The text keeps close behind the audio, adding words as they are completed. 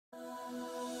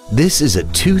This is a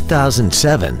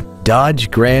 2007 Dodge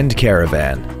Grand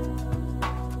Caravan.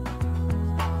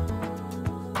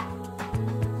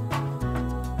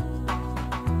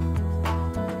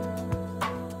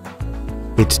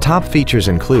 Its top features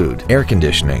include air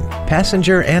conditioning,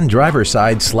 passenger and driver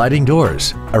side sliding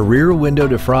doors, a rear window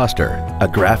defroster, a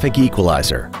graphic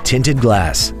equalizer, tinted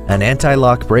glass, an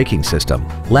anti-lock braking system,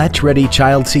 latch-ready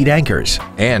child seat anchors,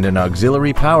 and an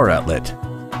auxiliary power outlet.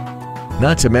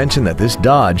 Not to mention that this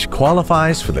Dodge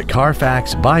qualifies for the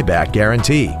Carfax buyback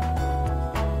guarantee.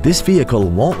 This vehicle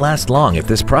won't last long at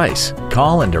this price.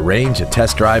 Call and arrange a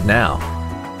test drive now.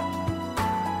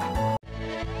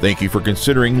 Thank you for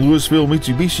considering Lewisville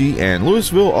Mitsubishi and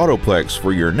Lewisville Autoplex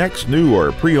for your next new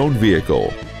or pre-owned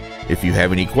vehicle. If you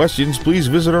have any questions, please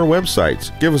visit our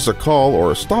websites, give us a call,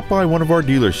 or stop by one of our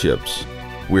dealerships.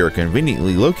 We are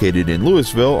conveniently located in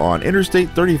Lewisville on Interstate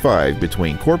 35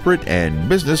 between Corporate and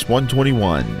Business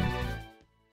 121.